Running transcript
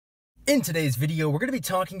In today's video, we're going to be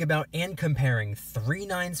talking about and comparing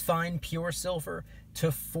 3/9 fine pure silver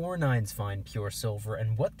to 4/9 fine pure silver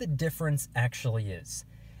and what the difference actually is.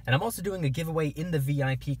 And I'm also doing a giveaway in the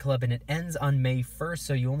VIP club, and it ends on May 1st,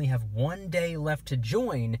 so you only have 1 day left to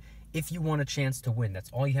join if you want a chance to win. That's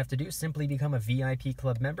all you have to do, simply become a VIP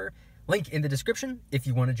club member. Link in the description if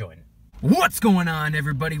you want to join. What's going on,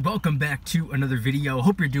 everybody? Welcome back to another video.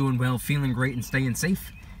 Hope you're doing well, feeling great, and staying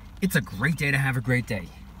safe. It's a great day to have a great day.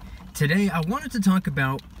 Today, I wanted to talk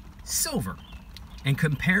about silver and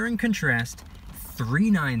compare and contrast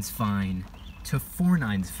 3/9 fine to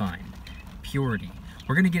 4/9 fine purity.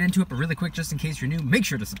 We're going to get into it, but really quick, just in case you're new, make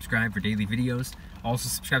sure to subscribe for daily videos. Also,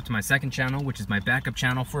 subscribe to my second channel, which is my backup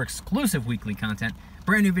channel for exclusive weekly content.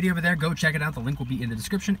 Brand new video over there. Go check it out. The link will be in the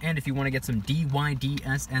description. And if you want to get some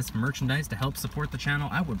DYDSS merchandise to help support the channel,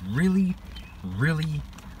 I would really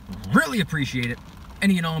appreciate it.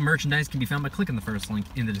 Any and all merchandise can be found by clicking the first link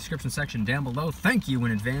in the description section down below. Thank you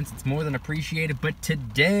in advance. It's more than appreciated. But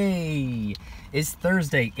today is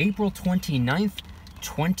Thursday, April 29th,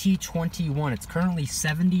 2021. It's currently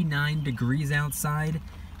 79 degrees outside,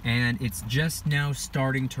 and it's just now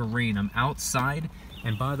starting to rain. I'm outside,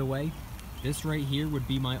 and by the way, this right here would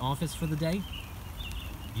be my office for the day.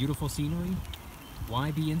 Beautiful scenery. Why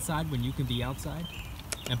be inside when you can be outside?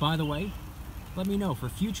 And by the way, let me know for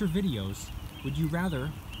future videos, would you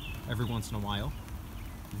rather, every once in a while,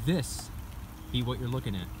 this be what you're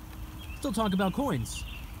looking at? Still talk about coins.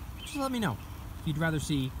 Just let me know if you'd rather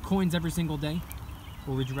see coins every single day,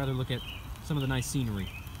 or would you rather look at some of the nice scenery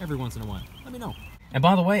every once in a while? Let me know. And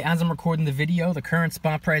by the way, as I'm recording the video, the current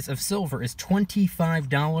spot price of silver is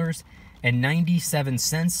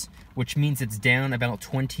 $25.97, which means it's down about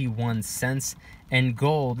 21 cents. And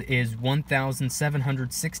gold is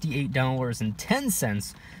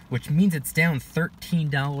 $1,768.10, which means it's down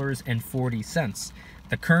 $13.40.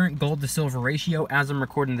 The current gold to silver ratio, as I'm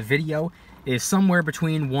recording the video, is somewhere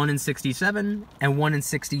between 1:67 and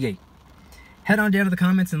 1:68. Head on down to the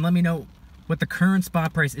comments and let me know what the current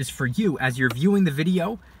spot price is for you as you're viewing the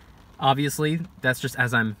video. Obviously, that's just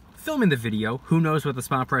as I'm filming the video. Who knows what the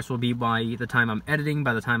spot price will be by the time I'm editing,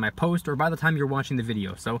 by the time I post, or by the time you're watching the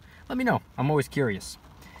video. So let me know. I'm always curious.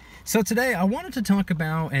 So today I wanted to talk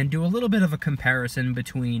about and do a little bit of a comparison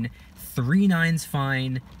between 3/9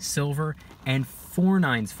 fine silver and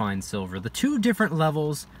 4/9 fine silver, the two different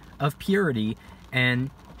levels of purity,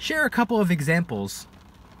 and share a couple of examples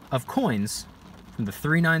of coins from the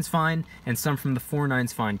 3/9 fine and some from the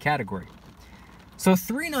 4/9 fine category. So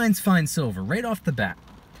 3/9 fine silver, right off the bat,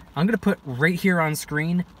 I'm going to put right here on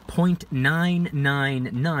screen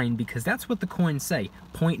 0.999 because that's what the coins say,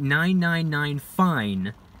 0.999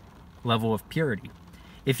 fine level of purity.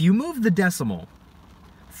 If you move the decimal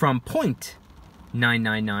from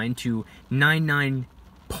 0.999 to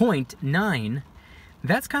 99.9,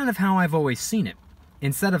 that's kind of how I've always seen it.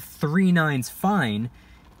 Instead of 3/9 fine,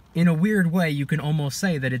 in a weird way, you can almost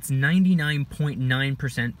say that it's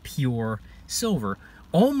 99.9% pure silver,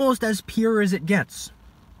 almost as pure as it gets.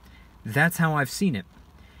 That's how I've seen it.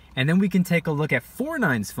 And then we can take a look at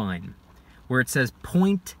 4/9 fine, where it says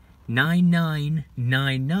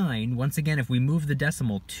 0.9999. Once again, if we move the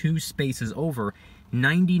decimal 2 spaces over,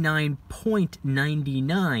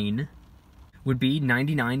 99.99 would be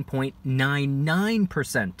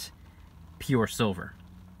 99.99% pure silver.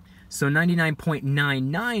 So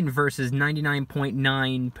 99.99 versus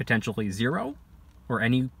 99.9, potentially 0, or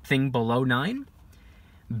anything below 9,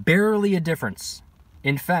 barely a difference.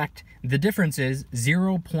 In fact, the difference is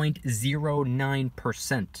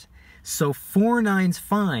 0.09%. So 4/9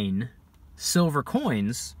 fine silver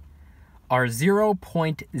coins are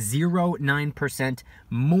 0.09%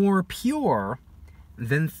 more pure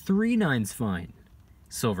than 3/9 fine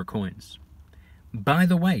silver coins. By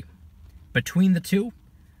the way, between the two,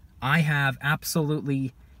 I have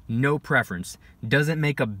absolutely no preference. Doesn't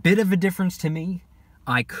make a bit of a difference to me.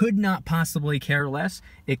 I could not possibly care less.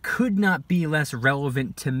 It could not be less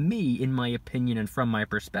relevant to me, in my opinion and from my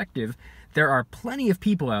perspective. There are plenty of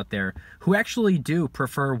people out there who actually do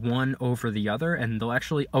prefer one over the other, and they'll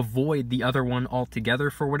actually avoid the other one altogether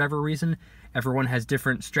for whatever reason. Everyone has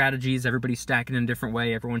different strategies. Everybody's stacking in a different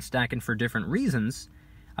way. Everyone's stacking for different reasons.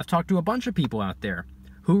 I've talked to a bunch of people out there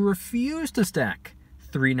who refuse to stack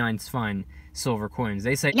 3/9 fine silver coins.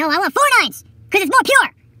 They say, no, I want 4/9s, because it's more pure.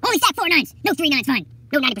 Only stack 4/9s. No 3/9s fine.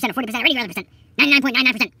 No 90% or 40% or any other percent.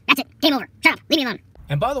 99.99%. That's it. Game over. Shut up. Leave me alone.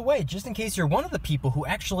 and by the way, just in case you're one of the people who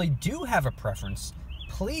actually do have a preference,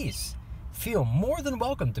 please feel more than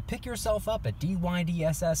welcome to pick yourself up a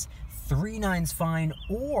DYDSS 3/9 fine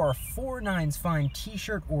or 4/9 fine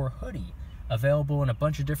t-shirt or hoodie. available in a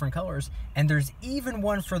bunch of different colors, and there's even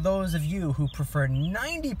one for those of you who prefer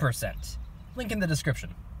 90%. Link in the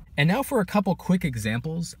description. And now for a couple quick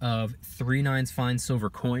examples of 3/9 fine silver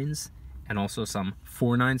coins and also some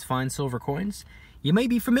 4/9 fine silver coins. You may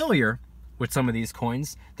be familiar with some of these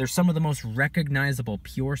coins. They're some of the most recognizable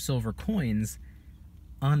pure silver coins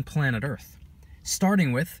on planet Earth.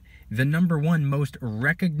 Starting with the #1 most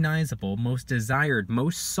recognizable, most desired,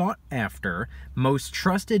 most sought after, most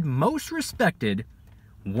trusted, most respected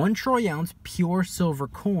 1 troy ounce pure silver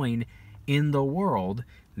coin in the world,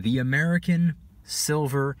 the American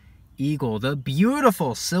Silver Eagle, the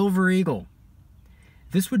beautiful Silver Eagle.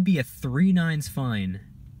 This would be a 3/9 fine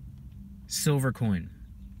silver coin.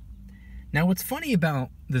 Now, what's funny about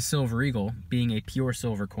the Silver Eagle being a pure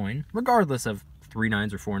silver coin, regardless of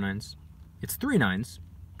 3/9 or 4/9, it's 3/9,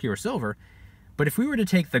 pure silver. But if we were to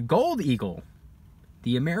take the Gold Eagle,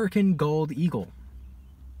 the American Gold Eagle,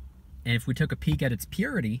 and if we took a peek at its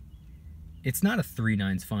purity, it's not a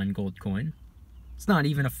 3/9 fine gold coin. It's not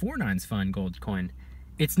even a 4/9 fine gold coin.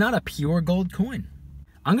 It's not a pure gold coin.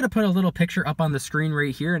 I'm going to put a little picture up on the screen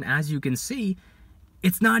right here, and as you can see,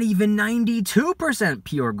 it's not even 92%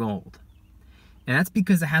 pure gold. And that's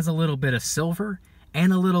because it has a little bit of silver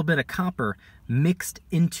and a little bit of copper mixed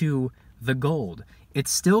into the gold. It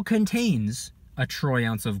still contains a troy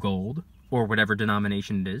ounce of gold, or whatever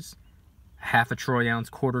denomination it is, half a troy ounce,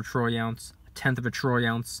 quarter troy ounce, a tenth of a troy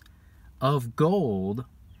ounce of gold,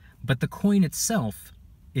 but the coin itself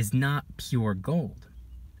is not pure gold.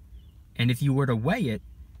 And if you were to weigh it,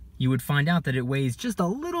 you would find out that it weighs just a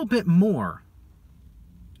little bit more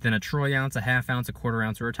than a troy ounce, a half ounce, a quarter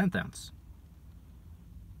ounce, or a tenth ounce.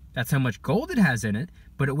 That's how much gold it has in it,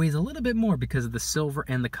 but it weighs a little bit more because of the silver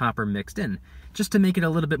and the copper mixed in, just to make it a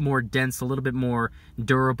little bit more dense, a little bit more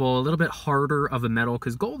durable, a little bit harder of a metal,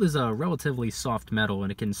 because gold is a relatively soft metal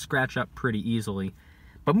and it can scratch up pretty easily.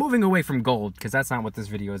 But moving away from gold, because that's not what this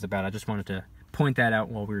video is about, I just wanted to point that out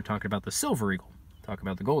while we were talking about the Silver Eagle, talk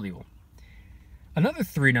about the Gold Eagle. Another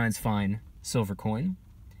 3/9 fine silver coin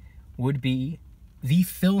would be the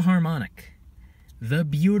Philharmonic, the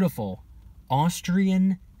beautiful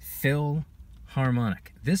Austrian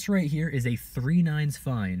Philharmonic. This right here is a 3/9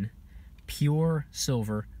 fine pure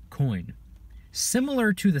silver coin.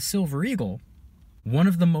 Similar to the Silver Eagle, one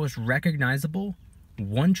of the most recognizable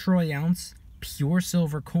 1 troy ounce pure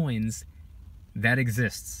silver coins that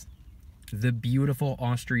exists. The beautiful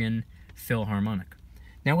Austrian Philharmonic.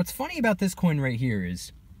 Now, what's funny about this coin right here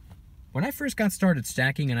is, when I first got started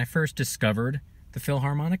stacking and I first discovered the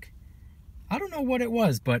Philharmonic, I don't know what it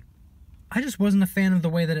was, but I just wasn't a fan of the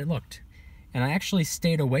way that it looked. And I actually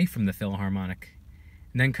stayed away from the Philharmonic.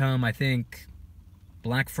 And then come, I think,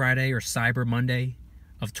 Black Friday or Cyber Monday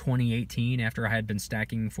of 2018, after I had been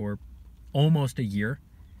stacking for almost a year,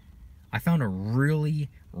 I found a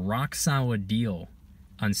really rock-solid deal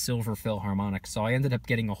on silver Philharmonic, so I ended up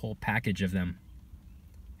getting a whole package of them.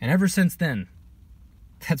 And ever since then,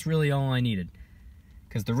 that's really all I needed,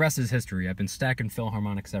 because the rest is history. I've been stacking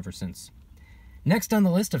Philharmonics ever since. Next on the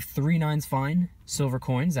list of 3/9 fine silver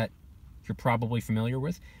coins that you're probably familiar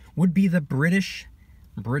with would be the British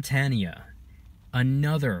Britannia.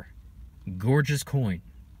 Another gorgeous coin,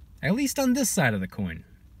 at least on this side of the coin.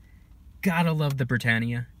 Gotta love the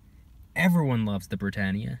Britannia. Everyone loves the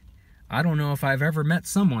Britannia. I don't know if I've ever met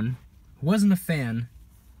someone who wasn't a fan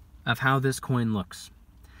of how this coin looks.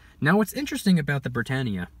 Now, what's interesting about the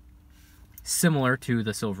Britannia, similar to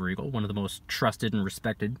the Silver Eagle, one of the most trusted and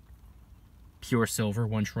respected pure silver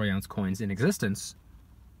 1 troy ounce coins in existence,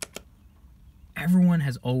 everyone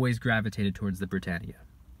has always gravitated towards the Britannia.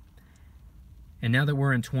 And now that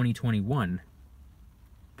we're in 2021,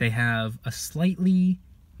 they have a slightly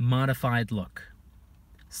modified look,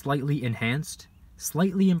 slightly enhanced,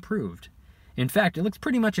 slightly improved. In fact, it looks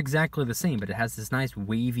pretty much exactly the same, but it has this nice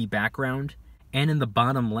wavy background, and in the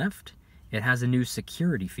bottom left, it has a new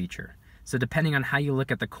security feature. So depending on how you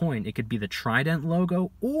look at the coin, it could be the Trident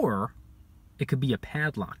logo, or it could be a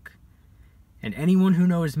padlock. And anyone who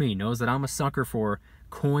knows me knows that I'm a sucker for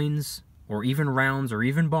coins, or even rounds, or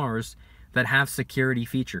even bars that have security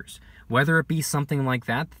features. Whether it be something like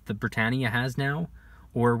that the Britannia has now,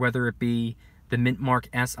 or whether it be the Mint Mark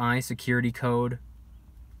SI security code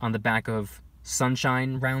on the back of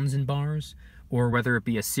Sunshine rounds and bars, or whether it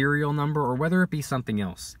be a serial number, or whether it be something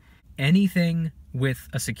else. Anything with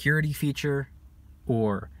a security feature,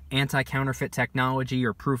 or anti-counterfeit technology,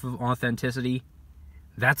 or proof of authenticity,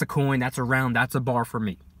 that's a coin, that's a round, that's a bar for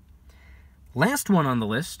me. Last one on the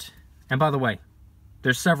list, and by the way,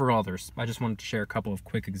 there's several others. I just wanted to share a couple of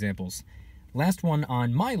quick examples. Last one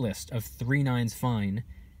on my list of 3/9 fine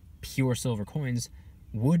pure silver coins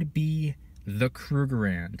would be the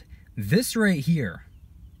Krugerrand. This right here,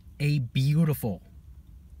 a beautiful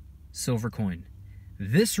silver coin.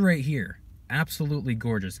 This right here, absolutely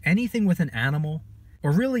gorgeous. Anything with an animal,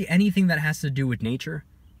 or really anything that has to do with nature,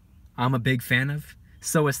 I'm a big fan of.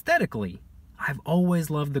 So aesthetically, I've always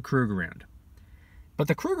loved the Krugerrand. But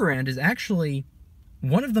the Krugerrand is actually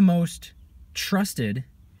one of the most trusted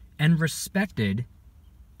and respected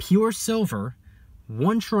pure silver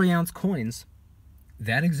 1 troy ounce coins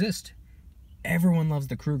that exist. Everyone loves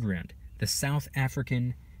the Krugerrand, the South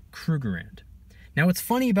African Krugerrand. Now what's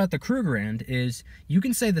funny about the Krugerrand is you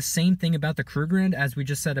can say the same thing about the Krugerrand as we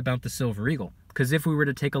just said about the Silver Eagle. Because if we were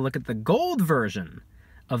to take a look at the gold version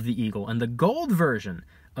of the Eagle and the gold version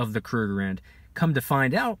of the Krugerrand, come to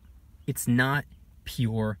find out, it's not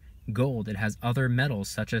pure gold. It has other metals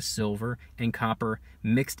such as silver and copper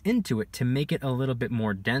mixed into it to make it a little bit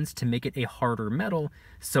more dense, to make it a harder metal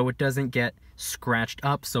so it doesn't get scratched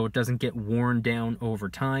up, so it doesn't get worn down over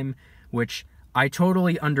time, which I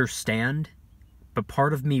totally understand, but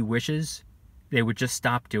part of me wishes they would just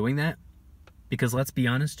stop doing that. Because let's be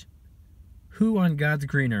honest, who on God's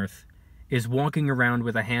green earth is walking around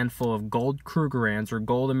with a handful of gold Krugerrands or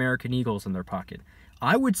gold American Eagles in their pocket?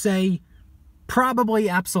 I would say probably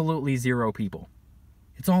absolutely 0 people.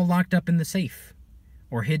 It's all locked up in the safe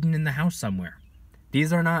or hidden in the house somewhere.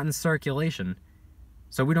 These are not in circulation,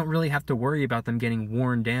 so we don't really have to worry about them getting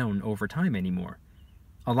worn down over time anymore.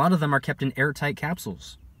 A lot of them are kept in airtight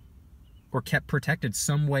capsules or kept protected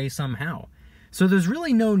some way, somehow. So there's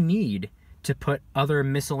really no need to put other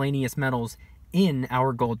miscellaneous metals in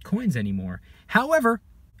our gold coins anymore. However,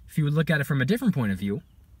 if you would look at it from a different point of view,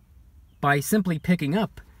 by simply picking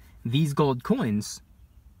up these gold coins,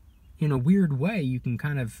 in a weird way, you can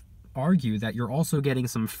kind of argue that you're also getting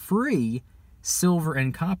some free silver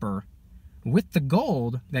and copper with the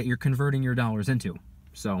gold that you're converting your dollars into.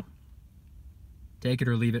 So, take it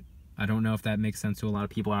or leave it. I don't know if that makes sense to a lot of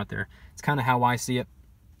people out there. It's kind of how I see it.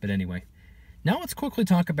 But anyway, now let's quickly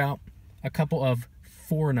talk about a couple of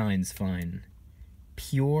 4/9 fine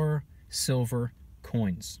pure silver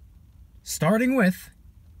coins. Starting with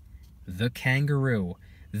the kangaroo.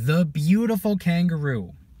 The beautiful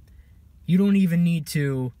kangaroo. You don't even need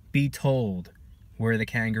to be told where the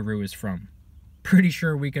kangaroo is from. Pretty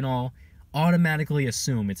sure we can all automatically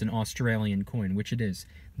assume it's an Australian coin, which it is.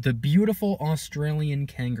 The beautiful Australian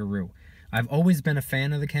kangaroo. I've always been a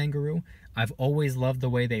fan of the kangaroo. I've always loved the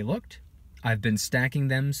way they looked. I've been stacking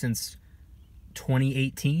them since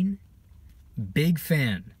 2018. Big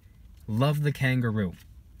fan. Love the kangaroo.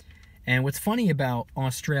 And what's funny about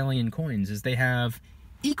Australian coins is they have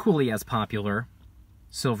equally as popular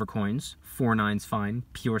silver coins, 4/9 fine,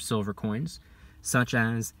 pure silver coins, such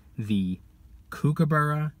as the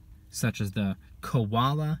kookaburra, such as the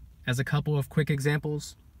koala, as a couple of quick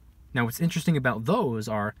examples. Now what's interesting about those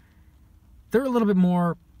are they're a little bit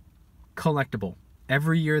more collectible.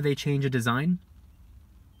 Every year they change a design,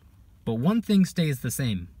 but one thing stays the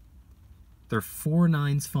same. They're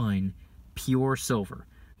 4/9 fine, pure silver.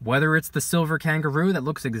 Whether it's the silver kangaroo that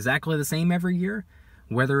looks exactly the same every year,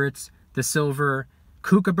 whether it's the silver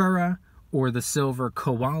kookaburra or the silver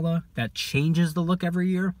koala that changes the look every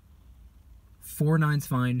year, 4/9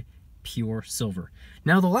 fine, pure silver.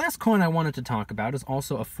 Now the last coin I wanted to talk about is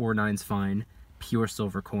also a 4/9 fine, pure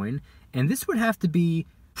silver coin, and this would have to be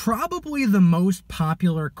probably the most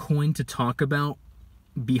popular coin to talk about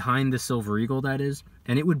behind the Silver Eagle, that is,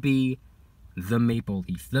 and it would be the maple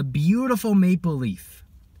leaf, the beautiful maple leaf.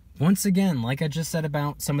 Once again, like I just said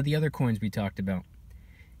about some of the other coins we talked about,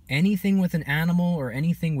 anything with an animal or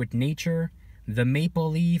anything with nature, the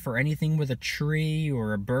maple leaf or anything with a tree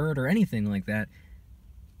or a bird or anything like that,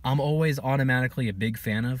 I'm always automatically a big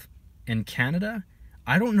fan of. In Canada,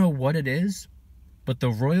 I don't know what it is, but the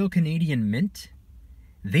Royal Canadian Mint,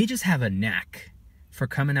 they just have a knack for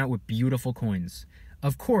coming out with beautiful coins.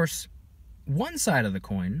 Of course, one side of the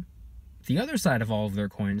coin, the other side of all of their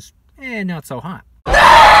coins, not so hot.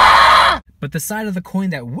 But the side of the coin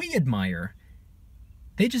that we admire,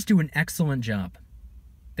 they just do an excellent job.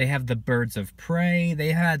 They have the birds of prey.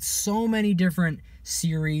 They had so many different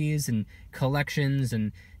series and collections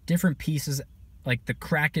and different pieces, like the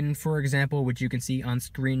Kraken, for example, which you can see on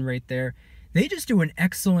screen right there. They just do an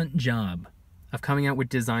excellent job of coming out with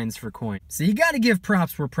designs for coin. So you gotta give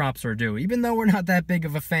props where props are due. Even though we're not that big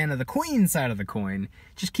of a fan of the queen side of the coin,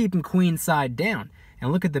 just keep them queen side down.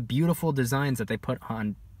 And look at the beautiful designs that they put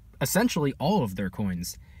on essentially all of their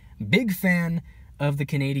coins. Big fan of the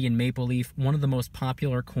Canadian maple leaf, one of the most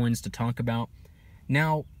popular coins to talk about.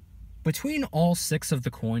 Now, between all 6 of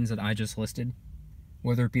the coins that I just listed,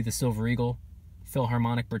 whether it be the Silver Eagle,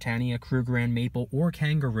 Philharmonic Britannia, Krugerrand Maple, or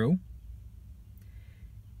Kangaroo,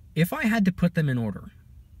 if I had to put them in order,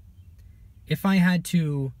 if I had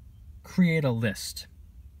to create a list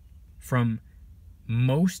from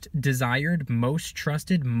most desired, most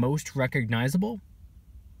trusted, most recognizable,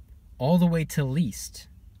 all the way to least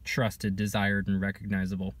trusted, desired, and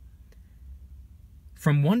recognizable,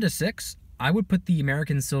 from 1 to 6, I would put the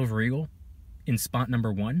American Silver Eagle in spot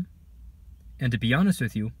number 1. And to be honest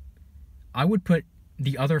with you, I would put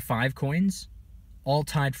the other 5 coins all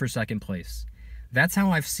tied for second place. That's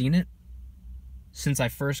how I've seen it since I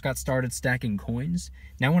first got started stacking coins.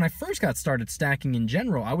 Now, when I first got started stacking in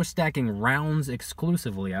general, I was stacking rounds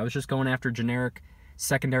exclusively. I was just going after generic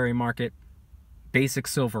secondary market, basic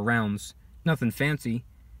silver rounds. Nothing fancy.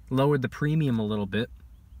 Lowered the premium a little bit,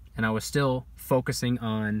 and I was still focusing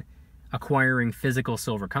on acquiring physical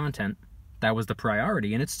silver content. That was the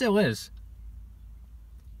priority, and it still is.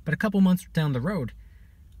 But a couple months down the road,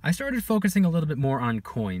 I started focusing a little bit more on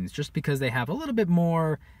coins, just because they have a little bit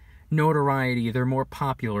more notoriety, they're more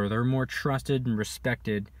popular, they're more trusted and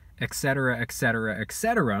respected, etc., etc.,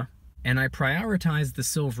 etc. And I prioritized the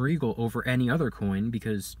Silver Eagle over any other coin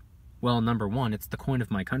because, well, number 1, it's the coin of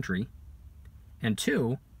my country, and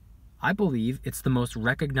 2, I believe it's the most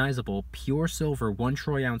recognizable pure silver 1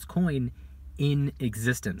 troy ounce coin in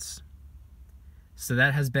existence. So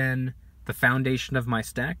that has been the foundation of my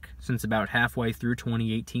stack since about halfway through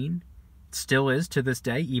 2018. It still is to this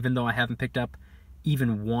day, even though I haven't picked up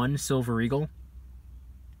even 1 Silver Eagle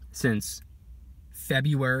since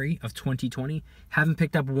February of 2020. Haven't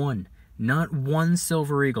picked up one. Not 1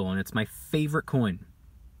 Silver Eagle, and it's my favorite coin.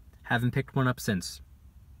 Haven't picked one up since.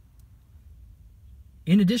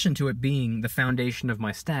 In addition to it being the foundation of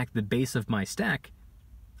my stack, the base of my stack,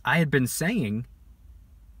 I had been saying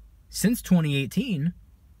since 2018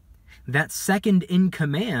 that second in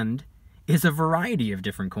command is a variety of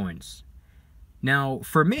different coins. Now,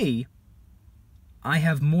 for me, I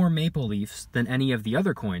have more maple leafs than any of the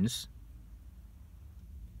other coins,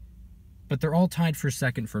 but they're all tied for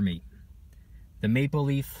second for me. The maple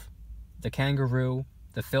leaf, the kangaroo,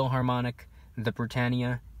 the Philharmonic, the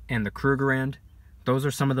Britannia, and the Krugerrand, those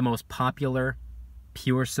are some of the most popular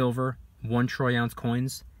pure silver 1 troy ounce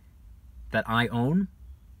coins that I own.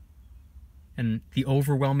 And the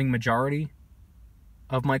overwhelming majority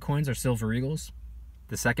of my coins are Silver Eagles.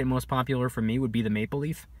 The second most popular for me would be the maple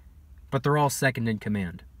leaf, but they're all second in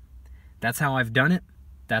command. That's how I've done it.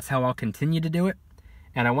 That's how I'll continue to do it.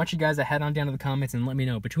 And I want you guys to head on down to the comments and let me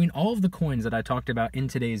know, between all of the coins that I talked about in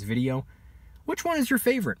today's video, which one is your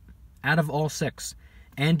favorite out of all 6?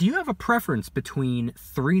 And do you have a preference between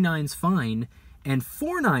 3 nines fine and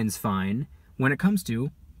 4 nines fine when it comes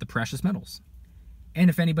to the precious metals? And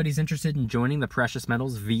if anybody's interested in joining the Precious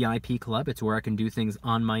Metals VIP Club, it's where I can do things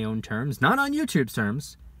on my own terms, not on YouTube's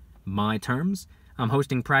terms, my terms. I'm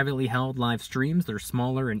hosting privately held live streams. They're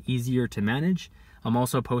smaller and easier to manage. I'm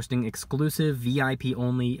also posting exclusive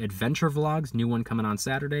VIP-only adventure vlogs, new one coming on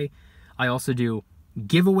Saturday. I also do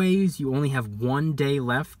giveaways. You only have 1 day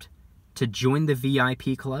left to join the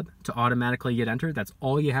VIP Club to automatically get entered. That's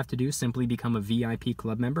all you have to do, simply become a VIP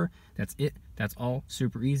Club member. That's it. That's all,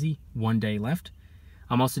 super easy. 1 day left.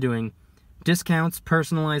 I'm also doing discounts,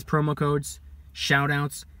 personalized promo codes,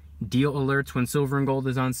 shout-outs, deal alerts when silver and gold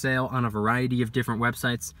is on sale on a variety of different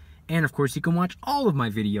websites, and of course you can watch all of my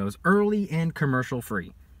videos early and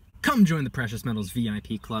commercial-free. Come join the Precious Metals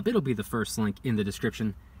VIP Club. It'll be the first link in the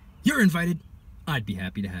description. You're invited. I'd be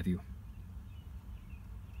happy to have you.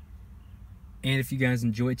 And if you guys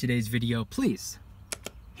enjoyed today's video, please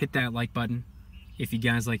hit that like button. If you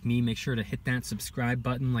guys like me, make sure to hit that subscribe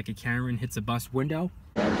button like a Karen hits a bus window.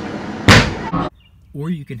 Or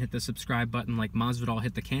you can hit the subscribe button like Masvidal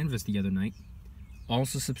hit the canvas the other night.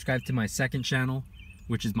 Also subscribe to my second channel,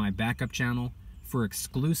 which is my backup channel, for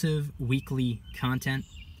exclusive weekly content.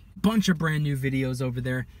 Bunch of brand new videos over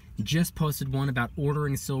there. Just posted one about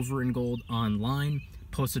ordering silver and gold online.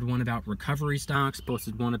 Posted one about recovery stocks.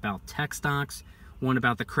 Posted one about tech stocks. One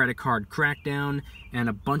about the credit card crackdown, and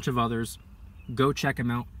a bunch of others. Go check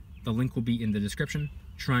them out. The link will be in the description.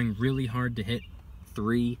 Trying really hard to hit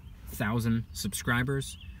 3,000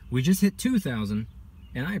 subscribers. We just hit 2,000,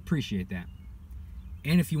 and I appreciate that.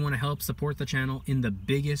 And if you want to help support the channel in the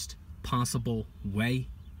biggest possible way,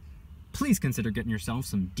 please consider getting yourself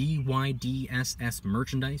some DYDSS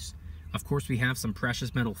merchandise. Of course, we have some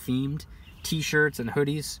precious metal themed t-shirts and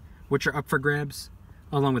hoodies, which are up for grabs,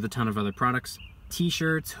 along with a ton of other products.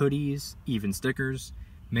 T-shirts, hoodies, even stickers,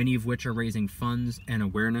 many of which are raising funds and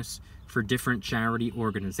awareness for different charity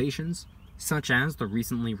organizations, such as the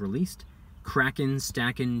recently released Kraken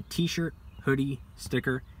Stackin' t-shirt, hoodie,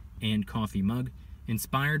 sticker, and coffee mug,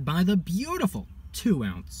 inspired by the beautiful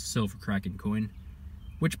 2-ounce silver Kraken coin.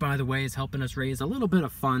 which, by the way, is helping us raise a little bit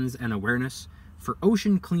of funds and awareness for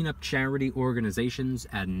ocean cleanup charity organizations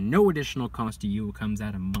at no additional cost to you. It comes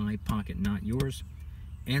out of my pocket, not yours.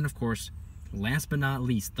 And of course, last but not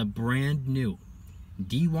least, the brand new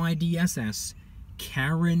DYDSS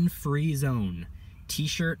Karen Free Zone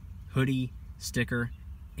t-shirt, hoodie, sticker,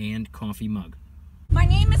 and coffee mug. My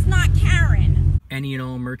name is not Karen. Any and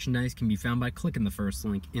all merchandise can be found by clicking the first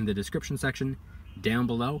link in the description section down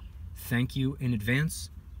below. Thank you in advance.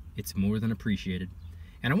 It's more than appreciated.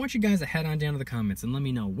 And I want you guys to head on down to the comments and let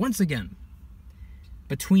me know, once again,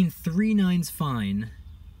 between 3/9 fine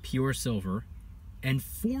pure silver and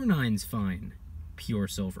 4/9 fine pure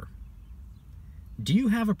silver, do you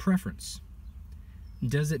have a preference?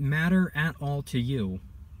 Does it matter at all to you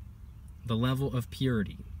the level of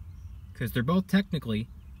purity? Because they're both technically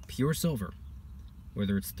pure silver,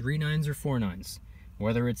 whether it's 3/9 or 4/9,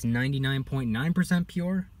 whether it's 99.9%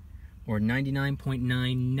 pure or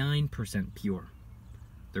 99.99% pure.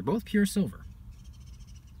 They're both pure silver.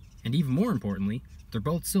 And even more importantly, they're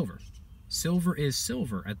both silver. Silver is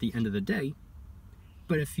silver at the end of the day,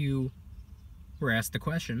 but if you were asked the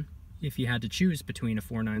question, if you had to choose between a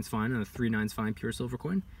 4/9 fine and a 3/9 fine pure silver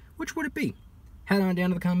coin, which would it be? Head on down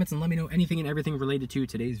to the comments and let me know anything and everything related to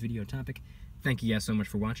today's video topic. Thank you guys so much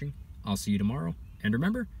for watching. I'll see you tomorrow. And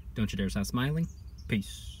remember, don't you dare stop smiling.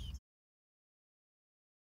 Peace.